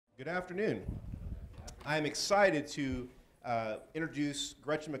Good afternoon. I'm excited to introduce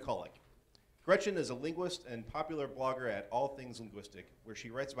Gretchen McCulloch. Gretchen is a linguist and popular blogger at All Things Linguistic, where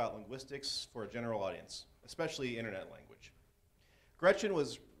she writes about linguistics for a general audience, especially internet language. Gretchen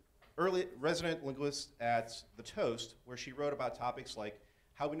was early resident linguist at The Toast, where she wrote about topics like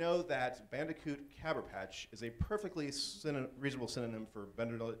how we know that Bandicoot Caberpatch is a perfectly reasonable synonym for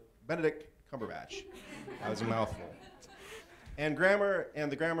Benedict Cumberbatch. That was a mouthful. And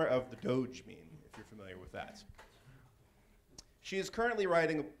the grammar of the Doge meme, if you're familiar with that. She is currently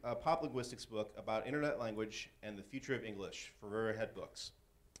writing a pop linguistics book about internet language and the future of English for Riverhead Books.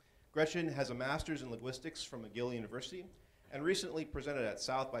 Gretchen has a master's in linguistics from McGill University and recently presented at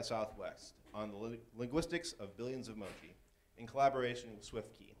South by Southwest on the linguistics of billions of emoji in collaboration with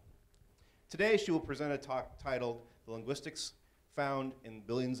SwiftKey. Today she will present a talk titled The Linguistics Found in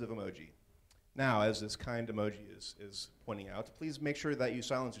Billions of Emoji. Now, as this kind emoji is pointing out, please make sure that you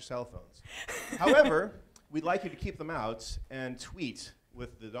silence your cell phones. However, we'd like you to keep them out and tweet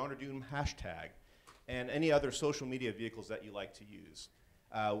with the Dawn or Doom hashtag and any other social media vehicles that you like to use.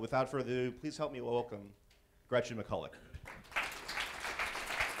 Without further ado, please help me welcome Gretchen McCulloch.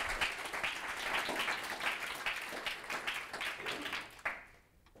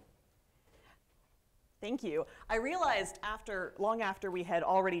 Thank you. I realized long after we had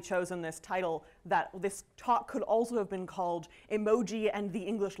already chosen this title that this talk could also have been called Emoji and the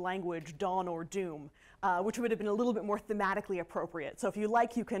English Language, Dawn or Doom, which would have been a little bit more thematically appropriate. So if you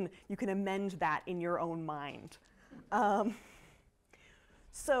like, you can amend that in your own mind. Let's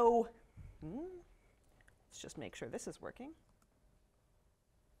just make sure this is working.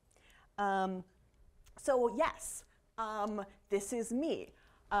 Yes, this is me.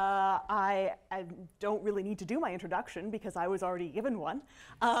 I don't really need to do my introduction because I was already given one.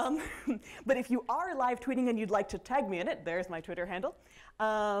 But if you are live tweeting and you'd like to tag me in it, there's my Twitter handle.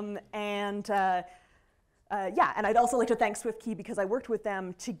 And I'd also like to thank SwiftKey because I worked with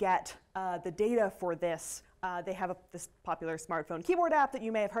them to get the data for this. They have this popular smartphone keyboard app that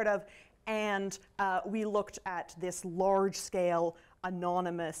you may have heard of, and we looked at this large-scale,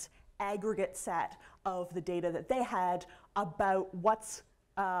 anonymous, aggregate set of the data that they had about what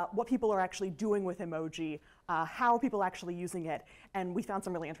people are actually doing with emoji, how are people actually using it, and we found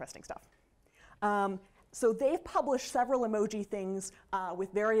some really interesting stuff. So they've published several emoji things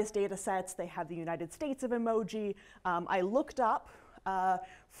with various data sets. They have the United States of emoji. I looked up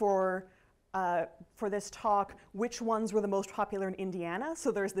for this talk which ones were the most popular in Indiana.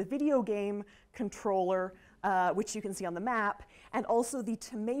 So there's the video game controller, which you can see on the map, and also the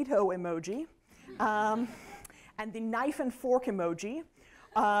tomato emoji, and the knife and fork emoji.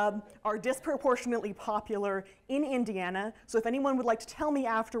 Are disproportionately popular in Indiana. So if anyone would like to tell me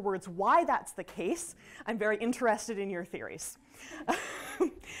afterwards why that's the case, I'm very interested in your theories.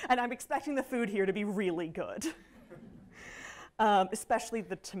 And I'm expecting the food here to be really good, especially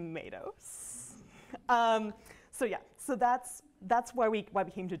the tomatoes. So that's why we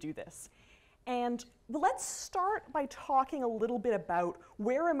came to do this. And let's start by talking a little bit about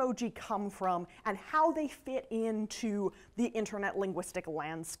where emoji come from and how they fit into the internet linguistic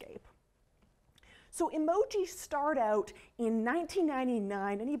landscape. So emoji start out in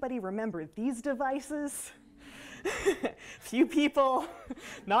 1999. Anybody remember these devices? Few people,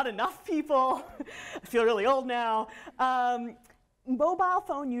 not enough people. I feel really old now. Mobile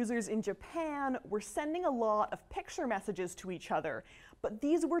phone users in Japan were sending a lot of picture messages to each other, but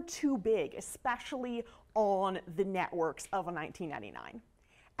these were too big, especially on the networks of 1999.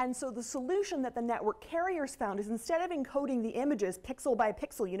 And so the solution that the network carriers found is instead of encoding the images pixel by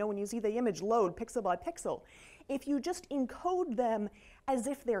pixel, you know, when you see the image load pixel by pixel, if you just encode them as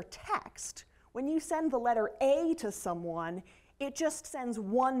if they're text, when you send the letter A to someone, it just sends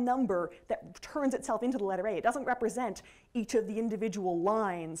one number that turns itself into the letter A. It doesn't represent each of the individual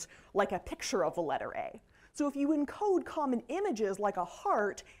lines like a picture of the letter A. So if you encode common images like a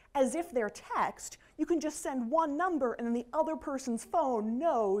heart as if they're text, you can just send one number and then the other person's phone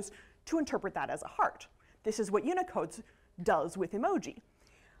knows to interpret that as a heart. This is what Unicode does with emoji.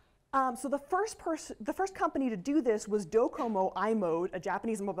 So the first company to do this was Docomo iMode, a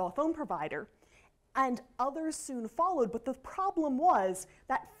Japanese mobile phone provider, and others soon followed, but the problem was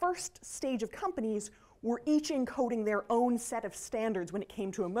that first stage of companies were each encoding their own set of standards when it came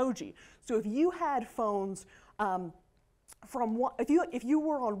to emoji. So if you had phones if you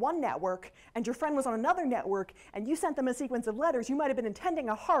were on one network and your friend was on another network and you sent them a sequence of letters, you might have been intending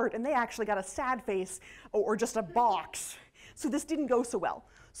a heart and they actually got a sad face or just a box. So this didn't go so well.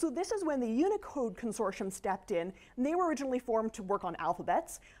 So this is when the Unicode consortium stepped in, and they were originally formed to work on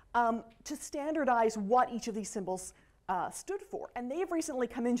alphabets, to standardize what each of these symbols stood for. And they've recently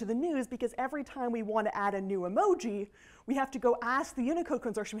come into the news because every time we want to add a new emoji, we have to go ask the Unicode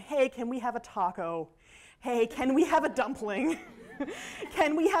Consortium, hey, can we have a taco? Hey, can we have a dumpling?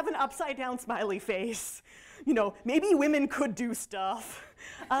 Can we have an upside down smiley face? You know, maybe women could do stuff.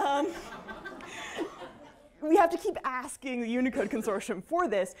 We have to keep asking the Unicode Consortium for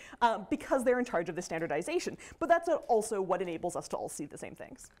this because they're in charge of the standardization. But that's also what enables us to all see the same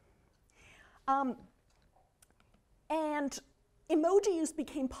things. And emoji use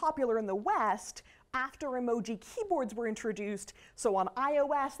became popular in the West after emoji keyboards were introduced. So on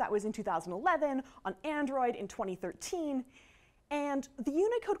iOS, that was in 2011, on Android in 2013. And the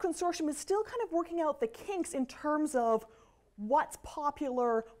Unicode Consortium is still kind of working out the kinks in terms of what's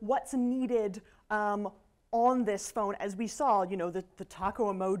popular, what's needed on this phone. As we saw, you know, the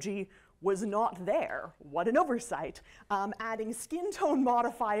taco emoji was not there. What an oversight. Adding skin tone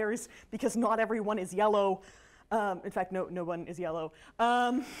modifiers because not everyone is yellow. In fact, no one is yellow.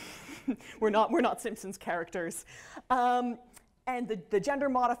 We're not Simpsons characters. And the gender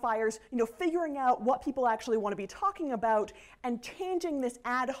modifiers, you know, figuring out what people actually want to be talking about and changing this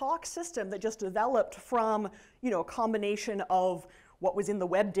ad hoc system that just developed from, you know, a combination of what was in the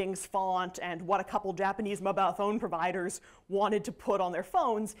WebDings font and what a couple Japanese mobile phone providers wanted to put on their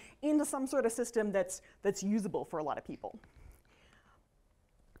phones into some sort of system that's usable for a lot of people.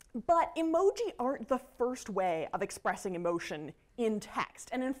 But emoji aren't the first way of expressing emotion in text.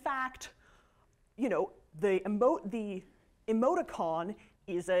 And in fact, you know, the emoticon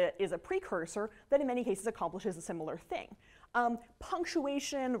is a precursor that in many cases accomplishes a similar thing.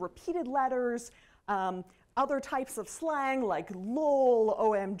 Punctuation, repeated letters, other types of slang like lol,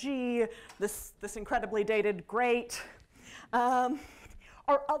 OMG, this incredibly dated great,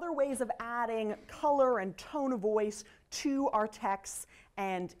 are other ways of adding color and tone of voice to our texts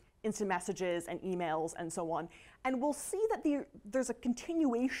and instant messages and emails and so on. And we'll see that there's a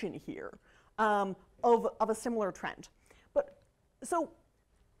continuation here of a similar trend. So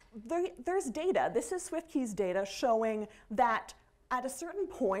there's data, this is SwiftKey's data, showing that at a certain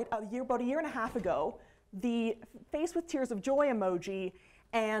point, about a year and a half ago, the face with tears of joy emoji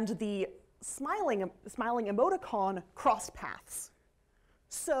and the smiling emoticon crossed paths.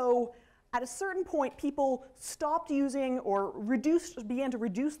 So at a certain point, people stopped using or began to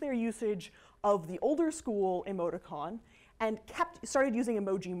reduce their usage of the older school emoticon and started using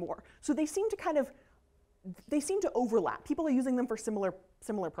emoji more. So they seem to overlap. People are using them for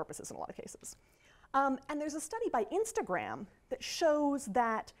similar purposes in a lot of cases. And there's a study by Instagram that shows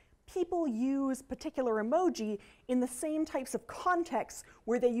that people use particular emoji in the same types of contexts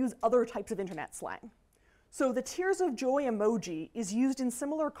where they use other types of internet slang. So the tears of joy emoji is used in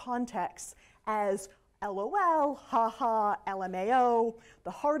similar contexts as LOL, haha, LMAO.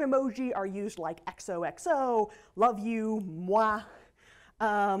 The heart emoji are used like XOXO, love you, moi.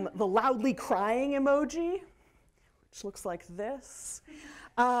 The loudly crying emoji, which looks like this,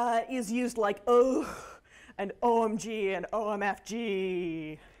 is used like oh and OMG and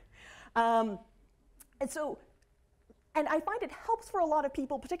OMFG. And I find it helps for a lot of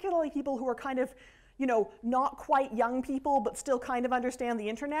people, particularly people who are kind of, you know, not quite young people, but still kind of understand the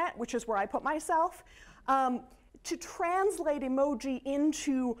internet, which is where I put myself, to translate emoji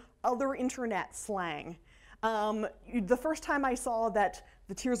into other internet slang. The first time I saw that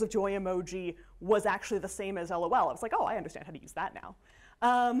the tears of joy emoji was actually the same as LOL, I was like, oh, I understand how to use that now.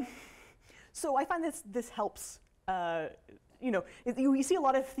 So I find this helps, you know, you see a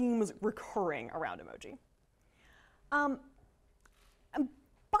lot of themes recurring around emoji. And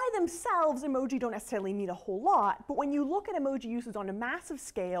by themselves, emoji don't necessarily mean a whole lot, but when you look at emoji uses on a massive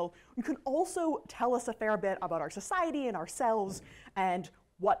scale, you can also tell us a fair bit about our society and ourselves and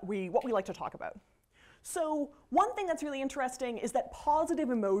what we like to talk about. So one thing that's really interesting is that positive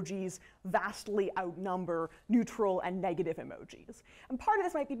emojis vastly outnumber neutral and negative emojis. And part of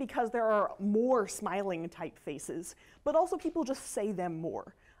this might be because there are more smiling type faces, but also people just say them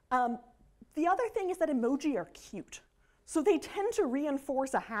more. The other thing is that emoji are cute. So they tend to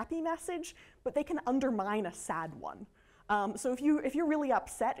reinforce a happy message, but they can undermine a sad one. So if you're really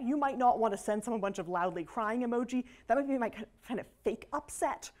upset, you might not want to send someone a bunch of loudly crying emoji. That might be kind of fake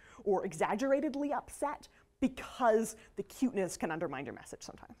upset or exaggeratedly upset because the cuteness can undermine your message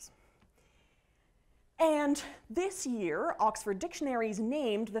sometimes. And this year, Oxford Dictionaries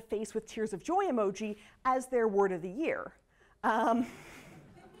named the face with tears of joy emoji as their word of the year.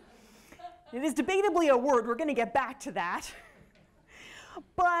 It is debatably a word. We're going to get back to that.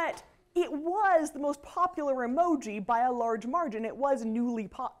 But it it was the most popular emoji by a large margin. It was newly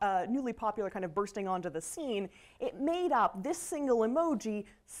popular, kind of bursting onto the scene. It made up, this single emoji,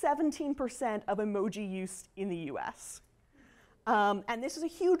 17% of emoji use in the US. And this is a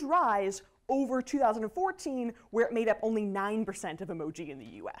huge rise over 2014, where it made up only 9% of emoji in the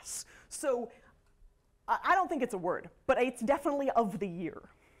US. So I don't think it's a word, but it's definitely of the year.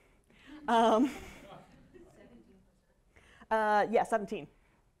 Yeah, 17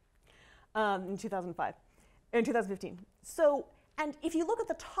 in 2005, in 2015. So, and if you look at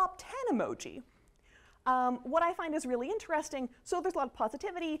the top 10 emoji, what I find is really interesting, so there's a lot of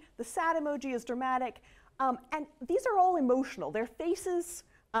positivity, the sad emoji is dramatic, and these are all emotional. Their faces,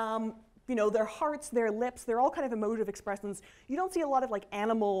 you know, their hearts, their lips, they're all kind of emotive expressions. You don't see a lot of like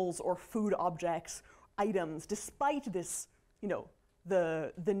animals or food objects, items, despite this, you know,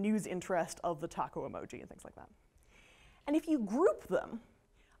 the news interest of the taco emoji and things like that. And if you group them,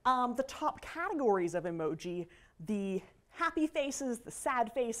 the top categories of emoji, the happy faces, the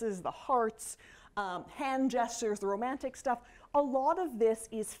sad faces, the hearts, hand gestures, the romantic stuff, a lot of this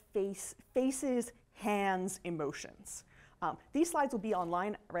is faces, hands, emotions. These slides will be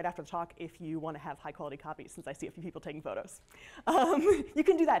online right after the talk if you want to have high quality copies, since I see a few people taking photos. You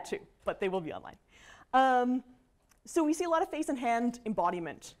can do that too, but they will be online. So we see a lot of face and hand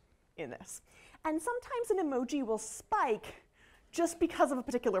embodiment in this. And sometimes an emoji will spike just because of a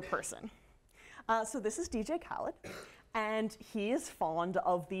particular person. So this is DJ Khaled, and he is fond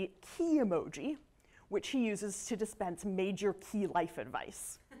of the key emoji, which he uses to dispense major key life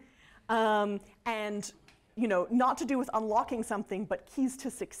advice. And you know, not to do with unlocking something, but keys to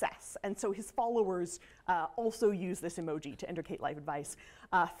success. And so his followers also use this emoji to indicate life advice.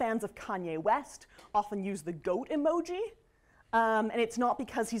 Fans of Kanye West often use the goat emoji. And it's not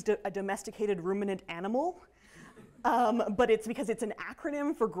because he's a domesticated ruminant animal, but it's because it's an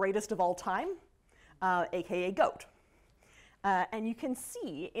acronym for greatest of all time, aka goat. And you can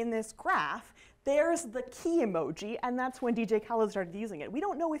see in this graph, there's the key emoji, and that's when DJ Khaled started using it. We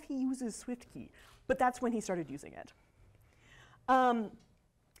don't know if he uses SwiftKey, but that's when he started using it. And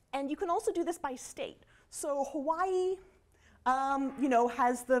you can also do this by state. So Hawaii, you know,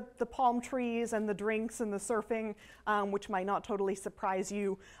 has the palm trees and the drinks and the surfing, which might not totally surprise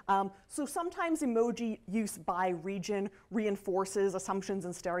you. So sometimes emoji use by region reinforces assumptions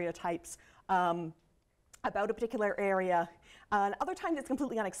and stereotypes about a particular area. And other times it's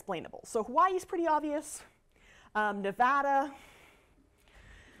completely unexplainable. So Hawaii is pretty obvious. Nevada,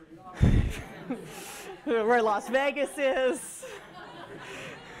 where Las Vegas is.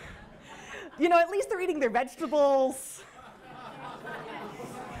 You know, at least they're eating their vegetables.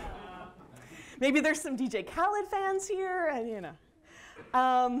 Maybe there's some DJ Khaled fans here, and you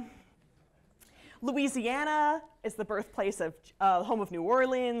know. Louisiana is the birthplace of, home of New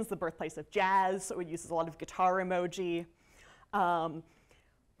Orleans, the birthplace of jazz, so it uses a lot of guitar emoji.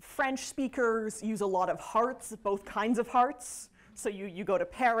 French speakers use a lot of hearts, both kinds of hearts. So you go to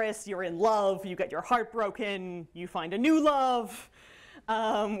Paris, you're in love, you get your heart broken, you find a new love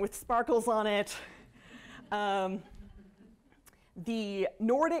with sparkles on it. The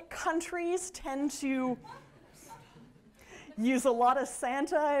Nordic countries tend to use a lot of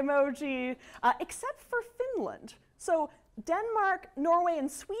Santa emoji, except for Finland. So Denmark, Norway,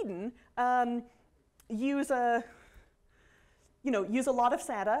 and Sweden use a lot of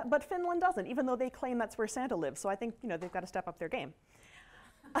Santa, but Finland doesn't, even though they claim that's where Santa lives. So I think, you know, they've got to step up their game.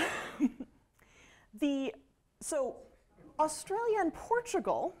 So Australia and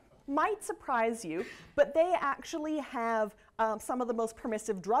Portugal might surprise you, but they actually have some of the most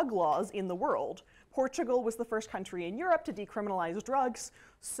permissive drug laws in the world. Portugal was the first country in Europe to decriminalize drugs,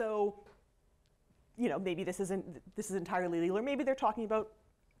 so you know, maybe this is entirely legal, or maybe they're talking about,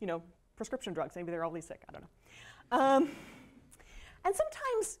 you know, prescription drugs. Maybe they're all really sick. I don't know. And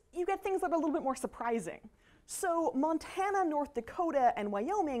sometimes you get things that are a little bit more surprising. So Montana, North Dakota, and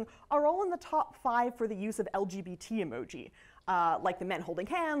Wyoming are all in the top 5 for the use of LGBT emoji, like the men holding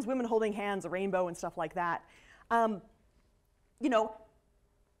hands, women holding hands, a rainbow, and stuff like that. You know,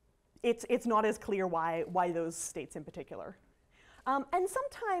 it's not as clear why those states in particular. And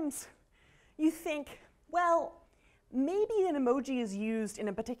sometimes you think, well, maybe an emoji is used in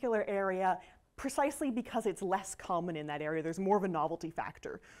a particular area precisely because it's less common in that area. There's more of a novelty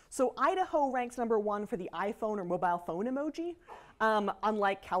factor. So Idaho ranks #1 for the iPhone or mobile phone emoji,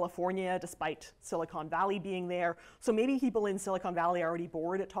 unlike California, despite Silicon Valley being there. So maybe people in Silicon Valley are already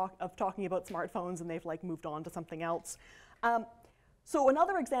bored of talking about smartphones, and they've like moved on to something else. So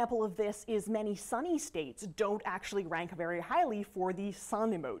another example of this is many sunny states don't actually rank very highly for the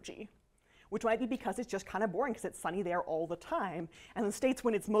sun emoji, which might be because it's just kind of boring because it's sunny there all the time. And in states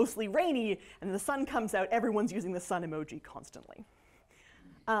when it's mostly rainy and the sun comes out, everyone's using the sun emoji constantly.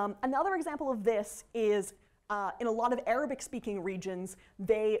 Another example of this is in a lot of Arabic-speaking regions,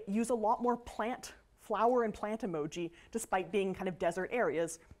 they use a lot more flower and plant emoji, despite being kind of desert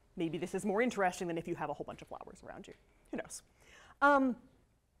areas. Maybe this is more interesting than if you have a whole bunch of flowers around you. Who knows?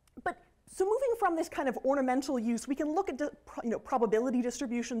 So moving from this kind of ornamental use, we can look at probability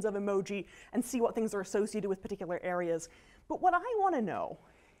distributions of emoji and see what things are associated with particular areas. But what I want to know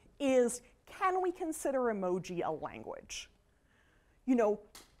is, can we consider emoji a language?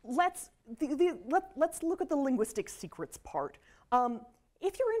 Let's look at the linguistics secrets part.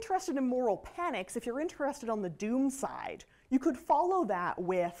 If you're interested in moral panics, if you're interested on the doom side, you could follow that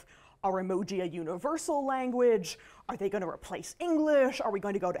with, are emoji a universal language? Are they going to replace English? Are we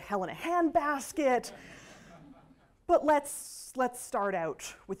going to go to hell in a handbasket? But let's start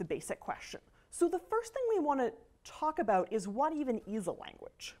out with the basic question. So the first thing we want to talk about is what even is a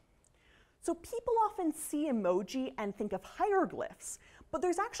language. So people often see emoji and think of hieroglyphs, but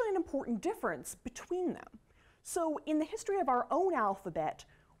there's actually an important difference between them. So in the history of our own alphabet,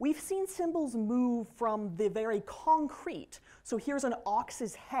 we've seen symbols move from the very concrete. So here's an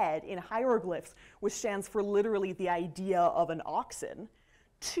ox's head in hieroglyphs, which stands for literally the idea of an oxen,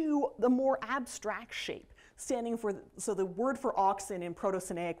 to the more abstract shape, standing for, so the word for oxen in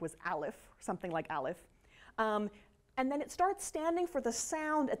Proto-Sinaic was aleph, something like aleph. And then it starts standing for the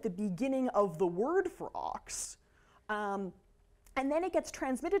sound at the beginning of the word for ox. And then it gets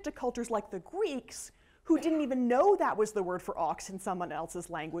transmitted to cultures like the Greeks, who didn't even know that was the word for ox in someone else's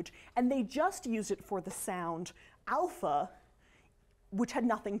language, and they just used it for the sound alpha, which had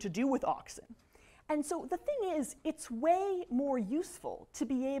nothing to do with oxen. And so the thing is, it's way more useful to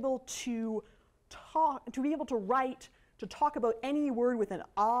be able to write, to talk about any word with an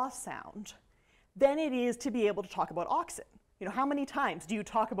ah sound, than it is to be able to talk about oxen. How many times do you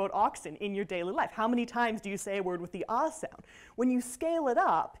talk about oxen in your daily life? How many times do you say a word with the ah sound? When you scale it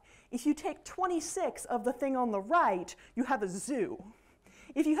up, if you take 26 of the thing on the right, you have a zoo.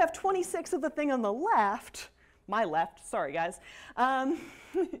 If you have 26 of the thing on the left, my left, sorry guys,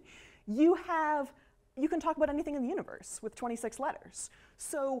 you can talk about anything in the universe with 26 letters.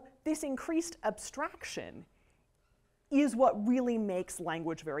 So this increased abstraction is what really makes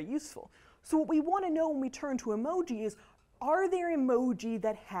language very useful. So what we want to know when we turn to emoji is, are there emoji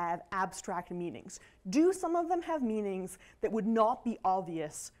that have abstract meanings? Do some of them have meanings that would not be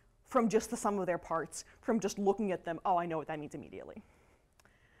obvious from just the sum of their parts, from just looking at them? Oh, I know what that means immediately.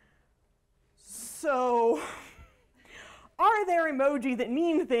 So, are there emoji that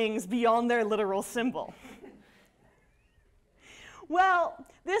mean things beyond their literal symbol? Well,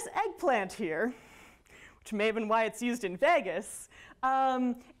 this eggplant here, which may have been why it's used in Vegas,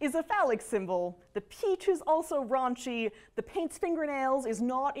 is a phallic symbol. The peach is also raunchy. The paint's fingernails is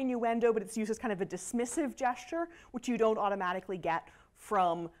not innuendo, but it's used as kind of a dismissive gesture, which you don't automatically get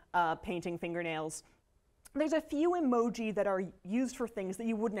from painting fingernails. There's a few emoji that are used for things that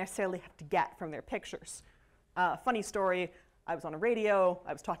you wouldn't necessarily have to get from their pictures. Funny story, I was on a radio,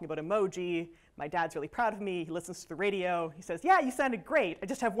 I was talking about emoji. My dad's really proud of me. He listens to the radio. He says, yeah, you sounded great. I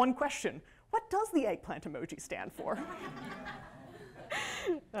just have one question. What does the eggplant emoji stand for?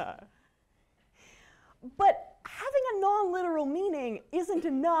 But having a non-literal meaning isn't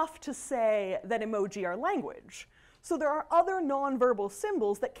enough to say that emoji are language. So there are other non-verbal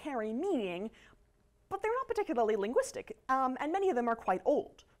symbols that carry meaning, but they're not particularly linguistic, and many of them are quite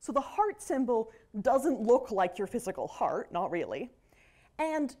old. So the heart symbol doesn't look like your physical heart, not really.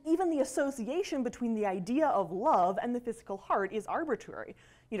 And even the association between the idea of love and the physical heart is arbitrary.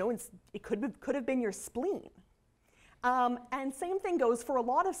 It could have been your spleen. And same thing goes for a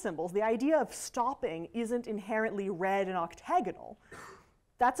lot of symbols. The idea of stopping isn't inherently red and octagonal.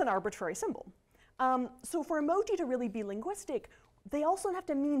 That's an arbitrary symbol. So for emoji to really be linguistic, they also have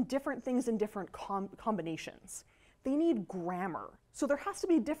to mean different things in different combinations. They need grammar. So there has to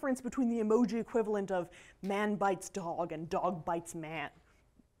be a difference between the emoji equivalent of man bites dog and dog bites man,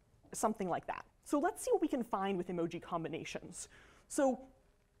 something like that. So let's see what we can find with emoji combinations.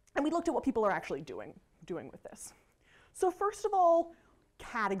 And we looked at what people are actually doing with this. So first of all,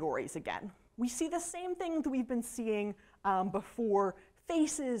 categories again. We see the same thing that we've been seeing before.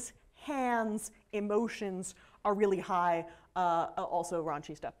 Faces, hands, emotions are really high, also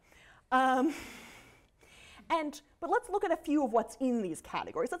raunchy stuff. But let's look at a few of what's in these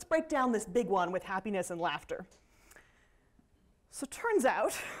categories. Let's break down this big one with happiness and laughter. So turns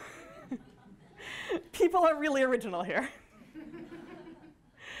out, people are really original here.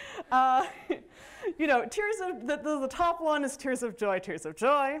 Tears of, the top one is tears of joy, tears of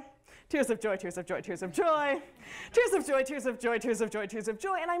joy. Tears of joy, tears of joy, tears of joy. Tears of joy, tears of joy, tears of joy, tears of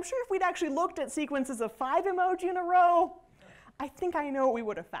joy. And I'm sure if we'd actually looked at sequences of 5 emoji in a row, I think I know what we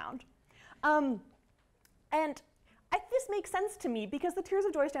would have found. This makes sense to me because the tears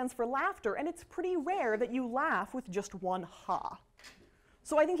of joy stands for laughter, and it's pretty rare that you laugh with just one ha.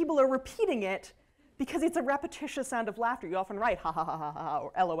 So I think people are repeating it because it's a repetitious sound of laughter. You often write ha ha ha ha ha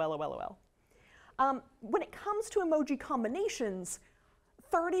or lol lol lol. When it comes to emoji combinations,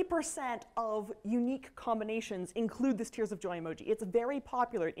 30% of unique combinations include this tears of joy emoji. It's very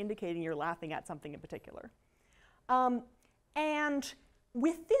popular at indicating you're laughing at something in particular. And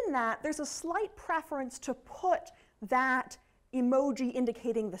within that, there's a slight preference to put that emoji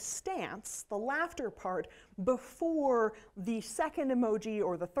indicating the stance, the laughter part, before the second emoji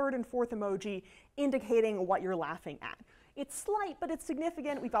or the third and fourth emoji indicating what you're laughing at. It's slight, but it's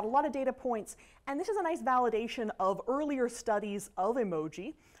significant. We've got a lot of data points, and this is a nice validation of earlier studies of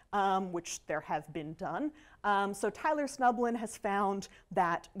emoji, which there have been done. So Tyler Snublin has found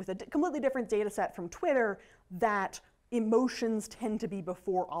that with a completely different data set from Twitter, that emotions tend to be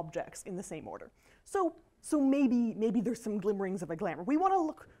before objects in the same order. So maybe there's some glimmerings of a glamour. We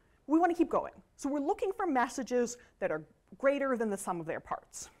want to keep going. So we're looking for messages that are greater than the sum of their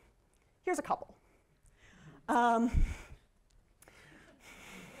parts. Here's a couple.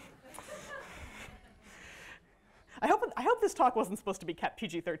 I hope this talk wasn't supposed to be kept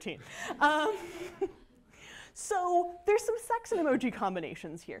PG-13. So there's some sex and emoji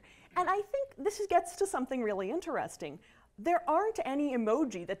combinations here. And I think this gets to something really interesting. There aren't any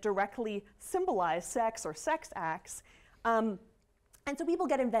emoji that directly symbolize sex or sex acts, and so people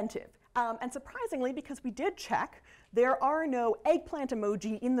get inventive. And surprisingly, because we did check, there are no eggplant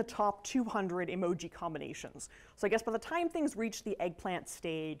emoji in the top 200 emoji combinations. So I guess by the time things reach the eggplant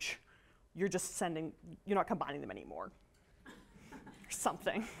stage, you're not combining them anymore, or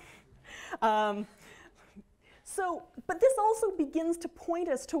something. But this also begins to point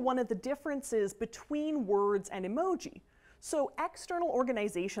us to one of the differences between words and emoji. So external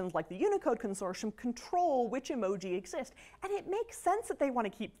organizations like the Unicode Consortium control which emoji exist, and it makes sense that they want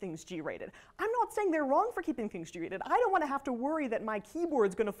to keep things G-rated. I'm not saying they're wrong for keeping things G-rated. I don't want to have to worry that my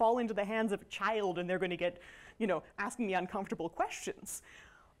keyboard's going to fall into the hands of a child and they're going to get, asking me uncomfortable questions.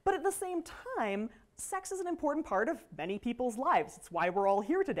 But at the same time, sex is an important part of many people's lives. It's why we're all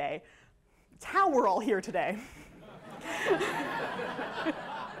here today. It's how we're all here today.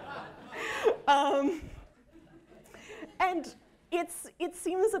 And it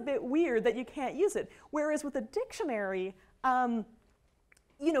seems a bit weird that you can't use it. Whereas with a dictionary,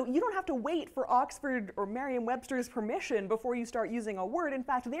 you don't have to wait for Oxford or Merriam-Webster's permission before you start using a word. In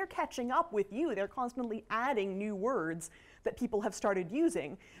fact, they're catching up with you. They're constantly adding new words that people have started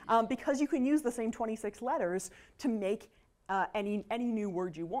using because you can use the same 26 letters to make any new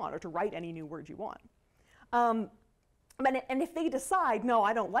word you want or to write any new word you want. And if they decide, no,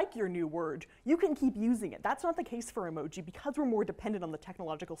 I don't like your new word, you can keep using it. That's not the case for emoji because we're more dependent on the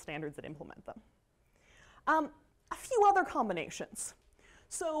technological standards that implement them. A few other combinations.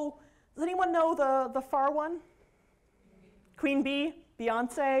 So does anyone know the far one? Queen Bee,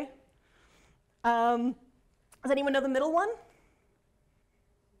 Beyonce. Does anyone know the middle one?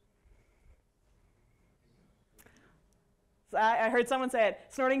 So I heard someone say it,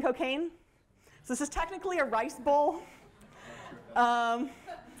 snorting cocaine. So this is technically a rice bowl. And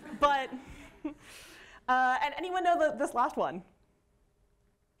anyone know this last one?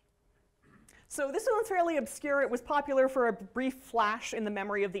 So this one's fairly obscure. It was popular for a brief flash in the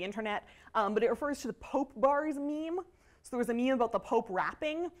memory of the internet, but it refers to the Pope bars meme. So there was a meme about the Pope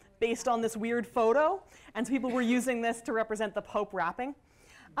rapping based on this weird photo, and so people were using this to represent the Pope rapping.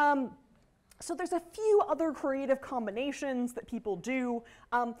 So there's a few other creative combinations that people do,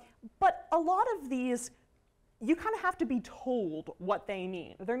 but a lot of these, you kind of have to be told what they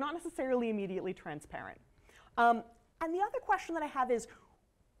mean. They're not necessarily immediately transparent. And the other question that I have is,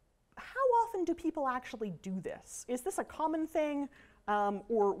 how often do people actually do this? Is this a common thing,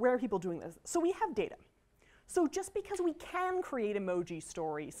 or where are people doing this? So we have data. So just because we can create emoji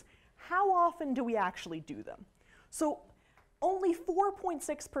stories, how often do we actually do them? So only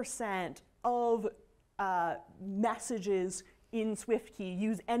 4.6% of messages in SwiftKey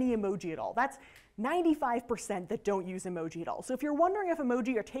use any emoji at all. That's 95% that don't use emoji at all. So if you're wondering if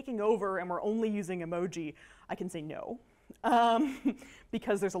emoji are taking over and we're only using emoji, I can say no,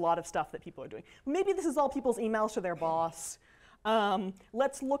 because there's a lot of stuff that people are doing. Maybe this is all people's emails to their boss.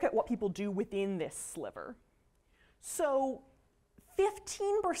 Let's look at what people do within this sliver. So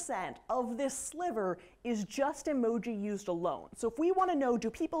 15% of this sliver is just emoji used alone. So if we want to know, do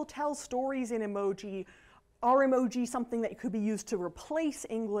people tell stories in emoji? Are emoji something that could be used to replace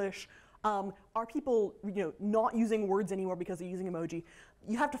English? Are people not using words anymore because they're using emoji?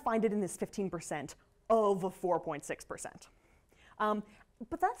 You have to find it in this 15% of 4.6%.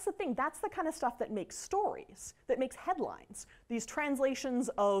 But that's the thing, that's the kind of stuff that makes stories, that makes headlines. These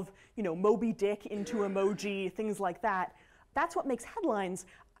translations of Moby Dick into emoji, things like that, that's what makes headlines,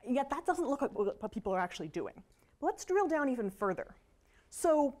 yet that doesn't look like what people are actually doing. But let's drill down even further.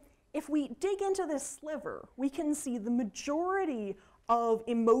 So if we dig into this sliver, we can see the majority of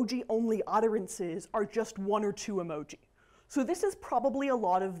emoji-only utterances are just 1 or 2 emoji. So this is probably a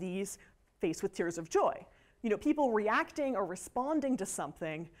lot of these face with tears of joy. People reacting or responding to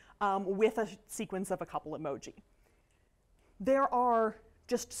something with a sequence of a couple emoji. There are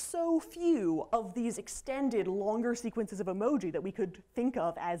just so few of these extended, longer sequences of emoji that we could think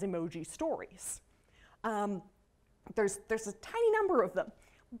of as emoji stories. There's a tiny number of them,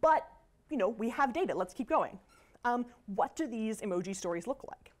 but we have data. Let's keep going. What do these emoji stories look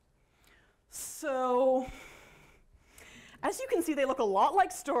like? So, as you can see, they look a lot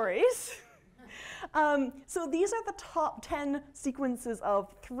like stories. So these are the top 10 sequences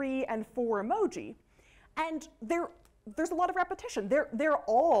of 3 and 4 emoji. And there's a lot of repetition. They're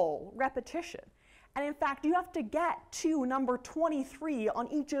all repetition. And in fact, you have to get to number 23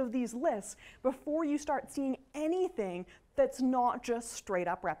 on each of these lists before you start seeing anything that's not just straight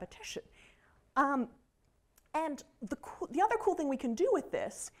up repetition. And the other cool thing we can do with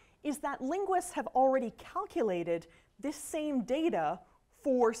this is that linguists have already calculated this same data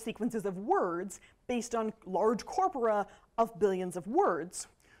for sequences of words based on large corpora of billions of words.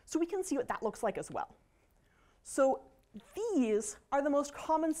 So we can see what that looks like as well. So these are the most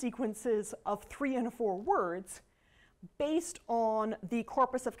common sequences of 3 and 4 words based on the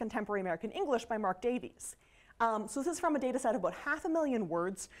Corpus of Contemporary American English by Mark Davies. So this is from a data set of about 500,000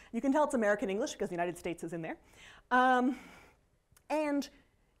 words. You can tell it's American English because the United States is in there. And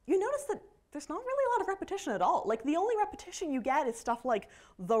you notice that there's not really a lot of repetition at all. Like the only repetition you get is stuff like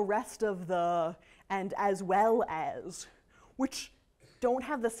the rest of the and as well as, which don't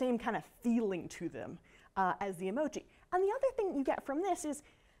have the same kind of feeling to them as the emoji. And the other thing you get from this is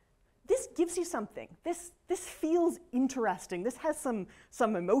this gives you something. This feels interesting. This has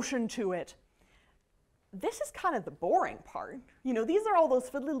some emotion to it. This is kind of the boring part. These are all those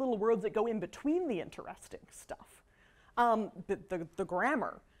fiddly little words that go in between the interesting stuff, the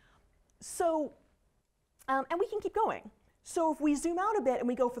grammar. So, and we can keep going. So if we zoom out a bit and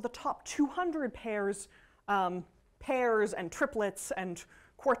we go for the top 200 pairs and triplets and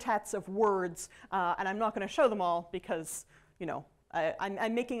quartets of words, and I'm not going to show them all because,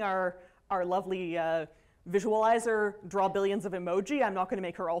 I'm making our lovely visualizer draw billions of emoji. I'm not going to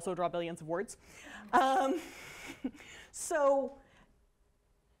make her also draw billions of words. So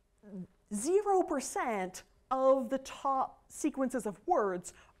 0% of the top sequences of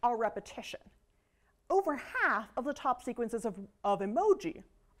words are repetition. Over half of the top sequences of emoji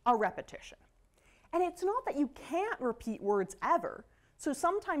are repetition. And it's not that you can't repeat words ever. So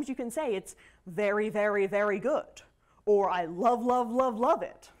sometimes you can say it's very, very, very good, or I love, love, love, love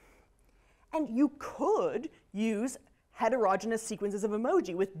it. And you could use heterogeneous sequences of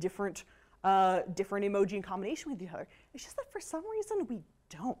emoji with different emoji in combination with each other. It's just that for some reason we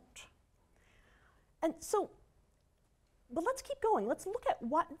don't. And so, but let's keep going. Let's look at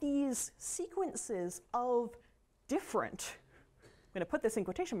what these sequences of different, I'm going to put this in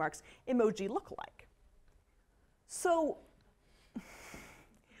quotation marks, emoji look like. So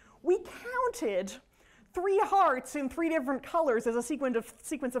we counted 3 hearts in 3 different colors as a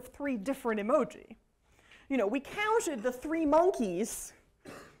sequence of 3 different emoji. We counted the 3 monkeys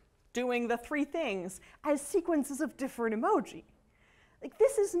doing the 3 things as sequences of different emoji. Like,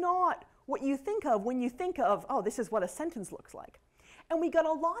 this is not what you think of when you think of, oh, this is what a sentence looks like. And we got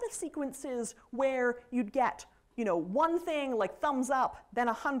a lot of sequences where you'd get, one thing like thumbs up, then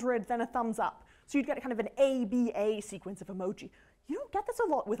 100, then a thumbs up. So you'd get kind of an ABA sequence of emoji. You don't get this a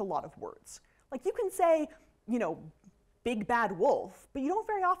lot with a lot of words. Like you can say, big bad wolf, but you don't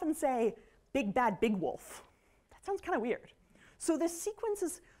very often say big bad big wolf. That sounds kind of weird. So this sequence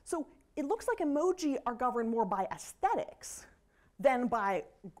is, so it looks like emoji are governed more by aesthetics than by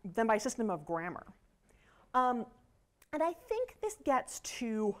system of grammar. And I think this gets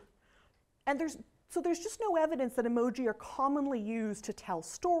to, and there's just no evidence that emoji are commonly used to tell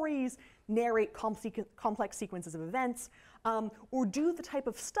stories, narrate complex sequences of events, or do the type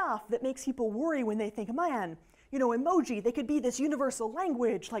of stuff that makes people worry when they think, man, emoji, they could be this universal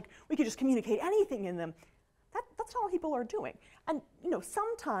language, like we could just communicate anything in them. That's not what people are doing. And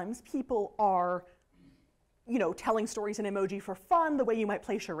sometimes people are telling stories in emoji for fun, the way you might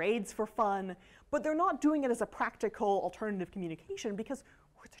play charades for fun, but they're not doing it as a practical alternative communication because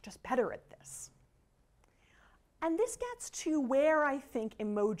Words are just better at this. And this gets to where I think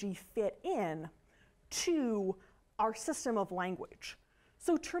emoji fit in to our system of language.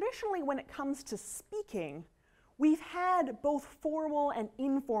 So traditionally, when it comes to speaking, we've had both formal and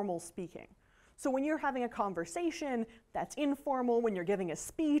informal speaking. So when you're having a conversation, that's informal. When you're giving a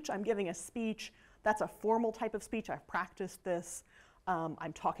speech, I'm giving a speech, that's a formal type of speech. I've practiced this.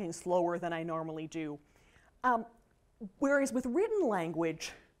 I'm talking slower than I normally do. Whereas with written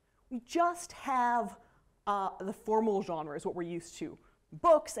language, we just have the formal genre is what we're used to.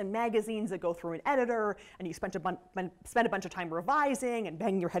 Books and magazines that go through an editor, and you spend a bunch of time revising and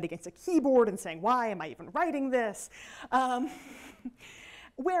banging your head against a keyboard and saying, why am I even writing this?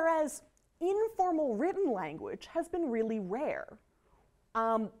 Whereas informal written language has been really rare.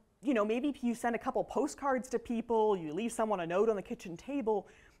 You know, maybe you send a couple postcards to people, you leave someone a note on the kitchen table,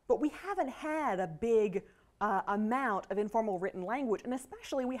 but we haven't had a big amount of informal written language, and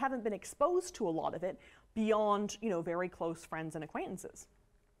especially we haven't been exposed to a lot of it beyond, you know, very close friends and acquaintances.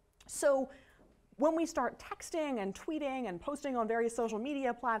 So when we start texting and tweeting and posting on various social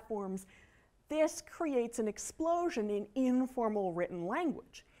media platforms, this creates an explosion in informal written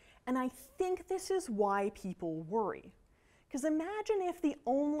language. And I think this is why people worry. Because imagine if the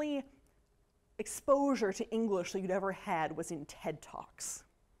only exposure to English that you'd ever had was in TED Talks.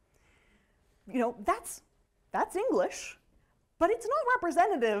 You know, that's English, but it's not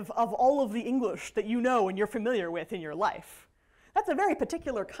representative of all of the English that you know and you're familiar with in your life. That's a very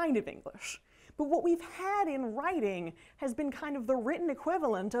particular kind of English. But what we've had in writing has been kind of the written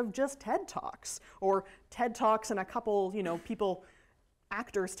equivalent of just TED Talks, or TED Talks and a couple, you know,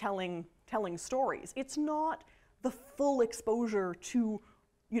 actors telling stories. It's not the full exposure to,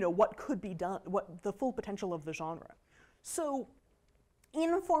 you know, what could be done, what the full potential of the genre. So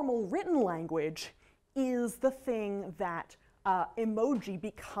informal written language is the thing that emoji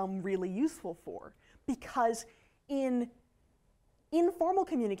become really useful for, because in informal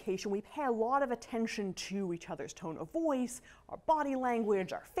communication, we pay a lot of attention to each other's tone of voice, our body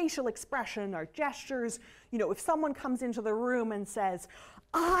language, our facial expression, our gestures. You know, if someone comes into the room and says,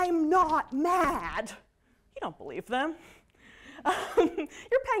 "I'm not mad," you don't believe them.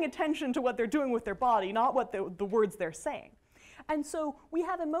 You're paying attention to what they're doing with their body, not what the words they're saying. And so we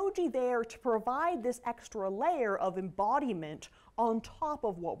have emoji there to provide this extra layer of embodiment on top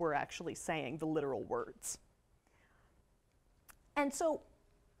of what we're actually saying, the literal words. And so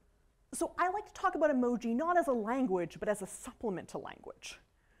I like to talk about emoji not as a language, but as a supplement to language.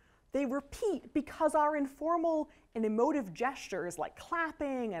 They repeat because our informal and emotive gestures, like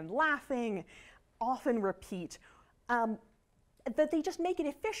clapping and laughing, often repeat, that they just make it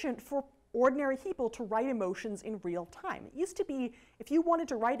efficient for ordinary people to write emotions in real time. It used to be, if you wanted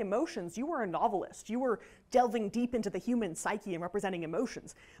to write emotions, you were a novelist. You were delving deep into the human psyche and representing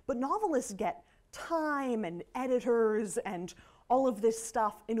emotions. But novelists get time and editors and all of this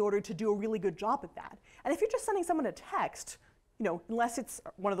stuff in order to do a really good job at that. And if you're just sending someone a text, you know, unless it's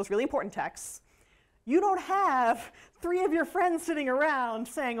one of those really important texts, you don't have 3 of your friends sitting around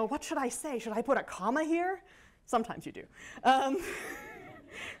saying, "Oh, what should I say? Should I put a comma here?" Sometimes you do.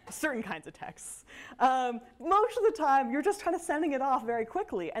 Certain kinds of texts. Most of the time, you're just kind of sending it off very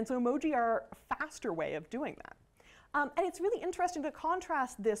quickly, and so emoji are a faster way of doing that. And it's really interesting to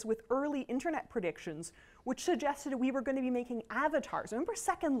contrast this with early internet predictions, which suggested we were going to be making avatars. Remember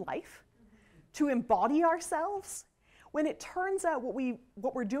Second Life? To embody ourselves? When it turns out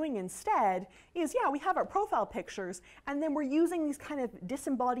what we're doing instead is, yeah, we have our profile pictures, and then we're using these kind of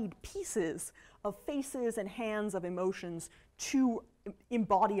disembodied pieces of faces and hands of emotions to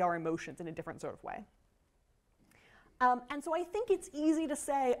embody our emotions in a different sort of way. And so I think it's easy to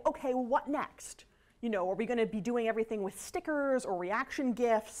say, okay, well, what next? You know, are we going to be doing everything with stickers or reaction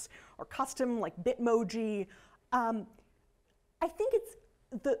GIFs or custom like Bitmoji? I think it's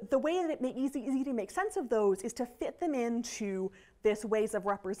the way that it makes easy to make sense of those is to fit them into this ways of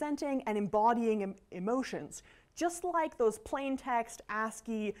representing and embodying emotions, just like those plain text,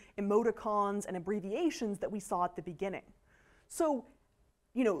 ASCII, emoticons, and abbreviations that we saw at the beginning. So,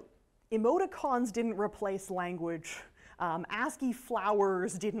 you know, emoticons didn't replace language. ASCII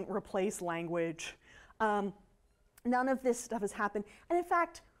flowers didn't replace language. None of this stuff has happened. And in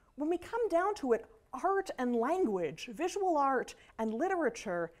fact, when we come down to it, art and language, visual art and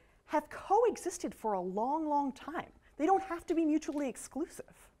literature have coexisted for a long, long time. They don't have to be mutually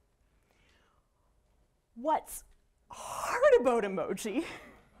exclusive. What's hard about emoji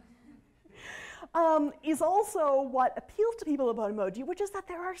is also what appeals to people about emoji, which is that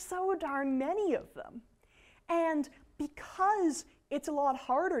there are so darn many of them. And because It's a lot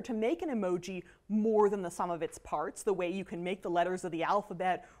harder to make an emoji more than the sum of its parts, the way you can make the letters of the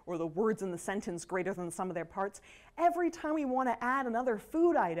alphabet or the words in the sentence greater than the sum of their parts. Every time we want to add another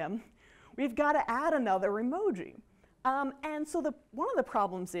food item, we've got to add another emoji. And so one of the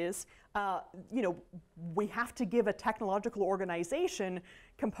problems is, we have to give a technological organization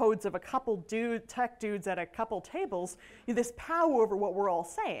composed of a couple tech dudes at a couple tables this power over what we're all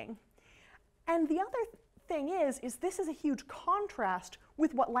saying. And the other thing is this is a huge contrast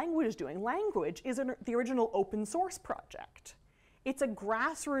with what language is doing. Language is the original open source project. It's a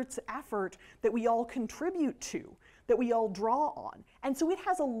grassroots effort that we all contribute to, that we all draw on. And so it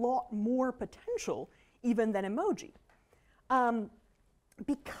has a lot more potential even than emoji.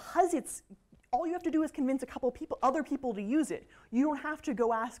 Because all you have to do is convince a couple people, other people to use it. You don't have to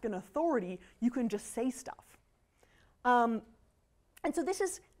go ask an authority. You can just say stuff. And so this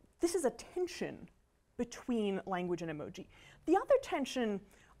is a tension between language and emoji. The other tension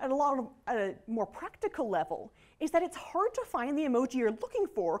at a more practical level is that it's hard to find the emoji you're looking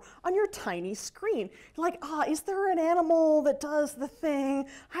for on your tiny screen. Like, is there an animal that does the thing?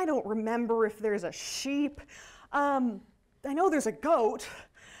 I don't remember if there's a sheep. I know there's a goat.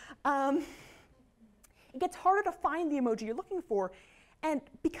 It gets harder to find the emoji you're looking for, and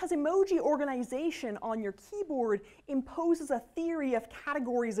because emoji organization on your keyboard imposes a theory of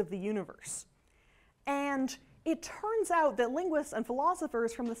categories of the universe. And it turns out that linguists and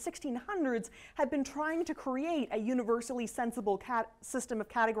philosophers from the 1600s have been trying to create a universally sensible system of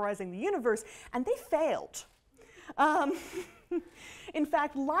categorizing the universe, and they failed. In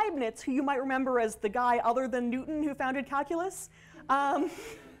fact, Leibniz, who you might remember as the guy other than Newton who founded calculus,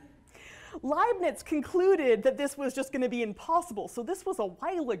 Leibniz concluded that this was just going to be impossible. So this was a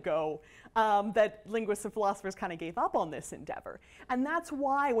while ago that linguists and philosophers kind of gave up on this endeavor. And that's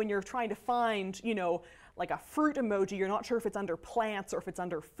why when you're trying to find, like a fruit emoji, you're not sure if it's under plants or if it's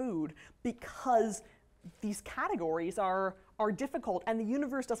under food, because these categories are difficult, and the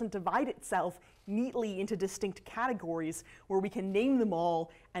universe doesn't divide itself neatly into distinct categories where we can name them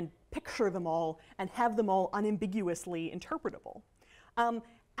all and picture them all and have them all unambiguously interpretable.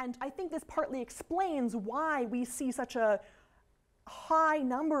 And I think this partly explains why we see such a high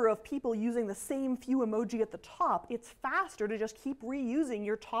number of people using the same few emoji at the top. It's faster to just keep reusing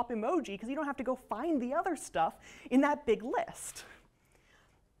your top emoji because you don't have to go find the other stuff in that big list.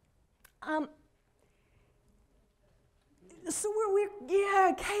 So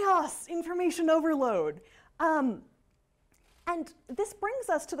chaos, information overload. And this brings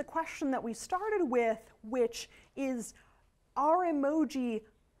us to the question that we started with, which is, are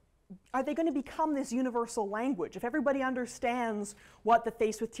they going to become this universal language? If everybody understands what the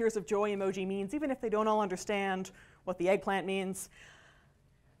face with tears of joy emoji means, even if they don't all understand what the eggplant means.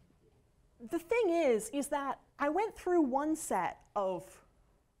 The thing is that I went through one set of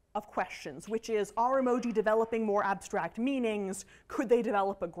questions, which is, are emoji developing more abstract meanings? Could they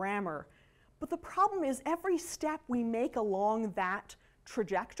develop a grammar? But the problem is every step we make along that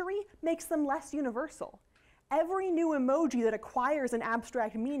trajectory makes them less universal. Every new emoji that acquires an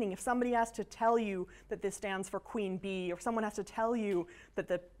abstract meaning, if somebody has to tell you that this stands for queen bee, or someone has to tell you that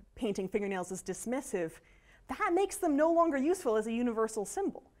the painting fingernails is dismissive, that makes them no longer useful as a universal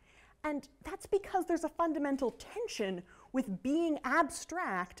symbol. And that's because there's a fundamental tension with being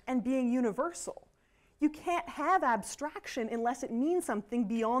abstract and being universal. You can't have abstraction unless it means something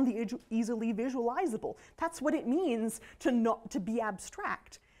beyond the easily visualizable. That's what it means to be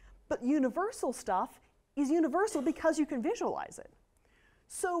abstract. But universal stuff is universal because you can visualize it.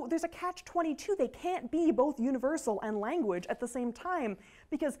 So there's a catch-22. They can't be both universal and language at the same time,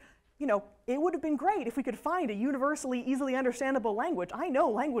 because it would have been great if we could find a universally easily understandable language. I know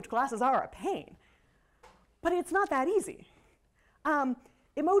language classes are a pain, but it's not that easy.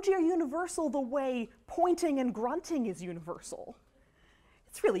 Emoji are universal the way pointing and grunting is universal.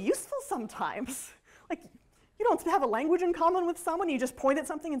 It's really useful sometimes. Like, you don't have a language in common with someone, you just point at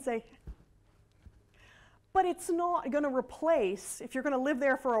something and say. But it's not going to replace, if you're going to live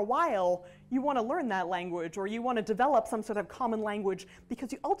there for a while, you want to learn that language, or you want to develop some sort of common language,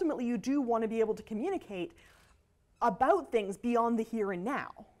 because ultimately you do want to be able to communicate about things beyond the here and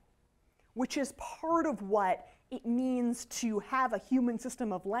now, which is part of what it means to have a human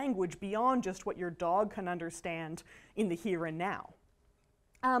system of language beyond just what your dog can understand in the here and now.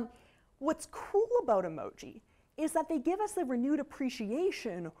 What's cool about emoji is that they give us a renewed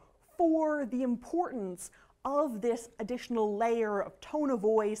appreciation for the importance of this additional layer of tone of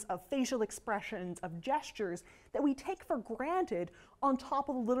voice, of facial expressions, of gestures that we take for granted on top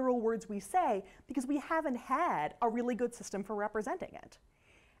of the literal words we say, because we haven't had a really good system for representing it.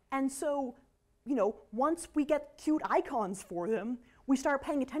 And so once we get cute icons for them, we start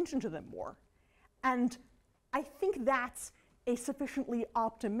paying attention to them more. And I think that's a sufficiently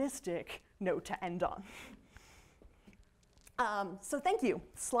optimistic note to end on. So thank you.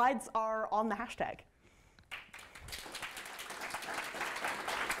 Slides are on the hashtag.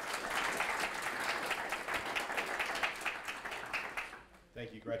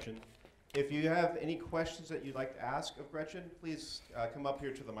 Thank you, Gretchen. If you have any questions that you'd like to ask of Gretchen, please come up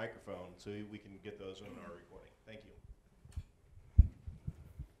here to the microphone so we can get those in our recording. Thank you.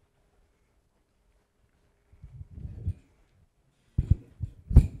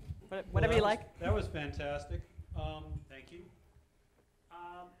 Whatever you like. That was fantastic. Thank you.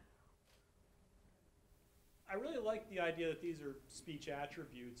 I really like the idea that these are speech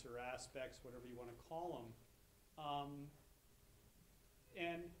attributes or aspects, whatever you want to call them.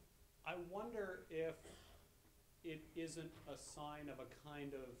 And I wonder if it isn't a sign of a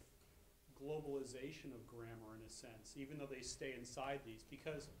kind of globalization of grammar in a sense, even though they stay inside these.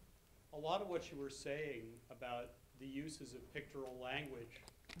 Because a lot of what you were saying about the uses of pictorial language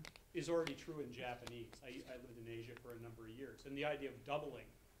is already true in Japanese. I lived in Asia for a number of years. And the idea of doubling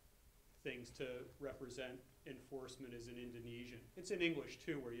things to represent enforcement is in Indonesian. It's in English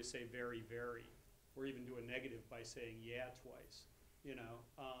too, where you say very, very, or even do a negative by saying yeah twice,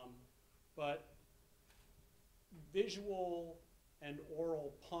 But visual and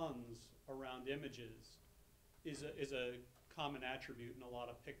oral puns around images is a common attribute in a lot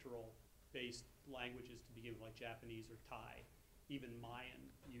of pictorial-based languages to begin with, like Japanese or Thai. Even Mayan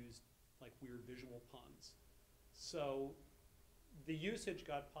used like weird visual puns. So the usage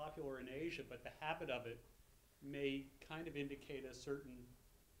got popular in Asia, but the habit of it may kind of indicate a certain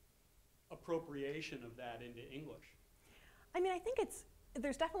appropriation of that into English. I mean, I think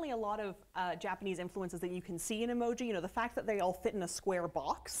there's definitely a lot of Japanese influences that you can see in emoji. The fact that they all fit in a square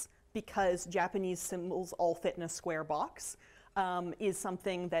box, because Japanese symbols all fit in a square box, is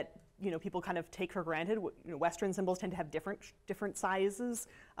something that people kind of take for granted. Western symbols tend to have different sizes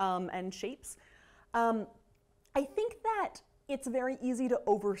and shapes. I think that it's very easy to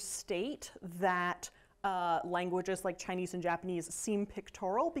overstate that languages like Chinese and Japanese seem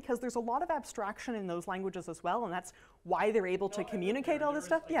pictorial, because there's a lot of abstraction in those languages as well, and that's why they're able to communicate all this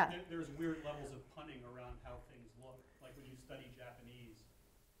stuff. Like, yeah. There's weird levels of punning around how things look. Like when you study Japanese,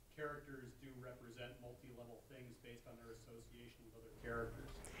 characters do represent multi-level things based on their association with other characters.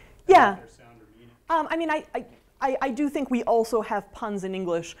 Yeah. Their sound or meaning. I mean, I do think we also have puns in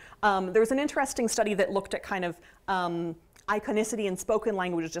English. There's an interesting study that looked at kind of iconicity in spoken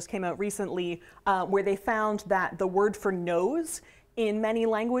languages, just came out recently, where they found that the word for nose in many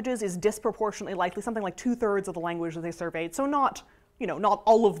languages is disproportionately likely, something like 2/3 of the languages they surveyed. So not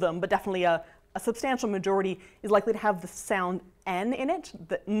all of them, but definitely a substantial majority is likely to have the sound N in it,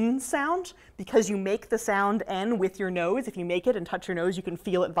 the N sound, because you make the sound N with your nose. If you make it and touch your nose, you can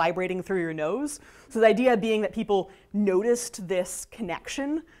feel it vibrating through your nose. So the idea being that people noticed this